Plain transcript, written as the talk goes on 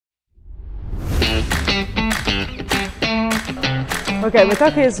Okay, my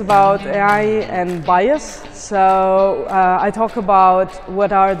talk is about AI and bias. So I talk about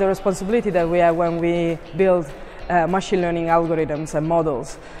what are the responsibility that we have when we build machine learning algorithms and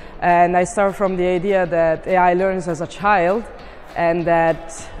models. And I start from the idea that AI learns as a child, and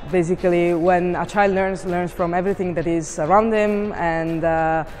that basically when a child learns from everything that is around him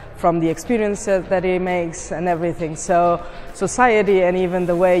and from the experiences that he makes and everything. So society and even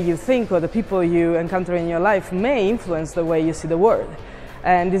the way you think or the people you encounter in your life may influence the way you see the world.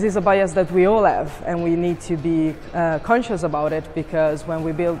 And this is a bias that we all have, and we need to be conscious about it, because when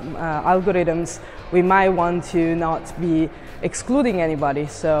we build algorithms, we might want to not be excluding anybody.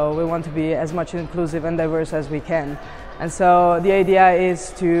 So we want to be as much inclusive and diverse as we can. And so the idea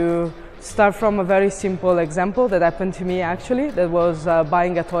is to start from a very simple example that happened to me actually, that was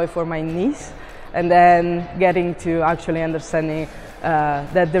buying a toy for my niece, and then getting to actually understanding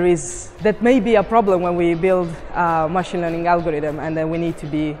that may be a problem when we build a machine learning algorithm, and then we need to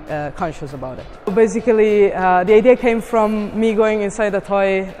be conscious about it. So basically, the idea came from me going inside a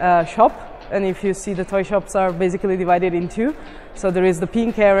toy shop, and if you see, the toy shops are basically divided in two. So there is the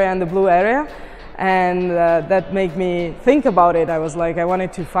pink area and the blue area. And that made me think about it. I was like, I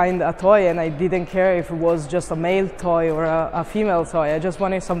wanted to find a toy, and I didn't care if it was just a male toy or a female toy. I just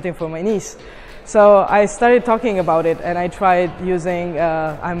wanted something for my niece. So I started talking about it, and I tried using,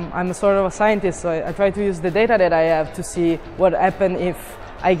 I'm a sort of a scientist, so I tried to use the data that I have to see what happened if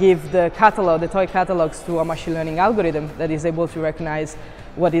I give the toy catalogs to a machine learning algorithm that is able to recognize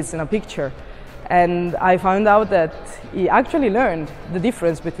what is in a picture. And I found out that he actually learned the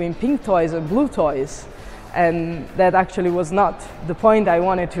difference between pink toys and blue toys. And that actually was not the point I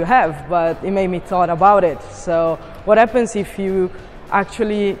wanted to have, but it made me thought about it. So what happens if you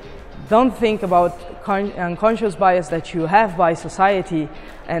actually don't think about unconscious bias that you have by society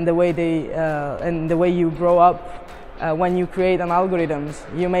and the way you grow up when you create an algorithm?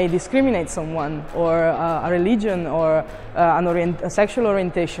 You may discriminate someone, or a religion, or a sexual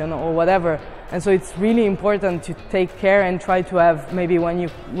orientation, or whatever. And so it's really important to take care and try to have, maybe when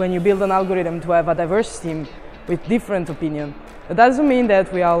you build an algorithm, to have a diverse team with different opinion. It doesn't mean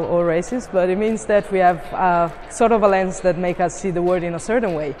that we are all racist, but it means that we have sort of a lens that makes us see the world in a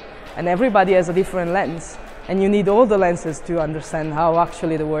certain way. And everybody has a different lens. And you need all the lenses to understand how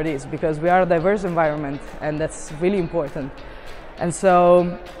actually the world is, because we are a diverse environment, and that's really important. And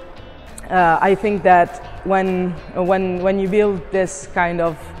so I think that when you build this kind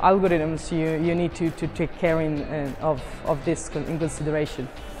of algorithms, you need to take care of this in consideration.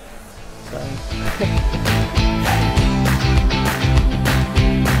 So.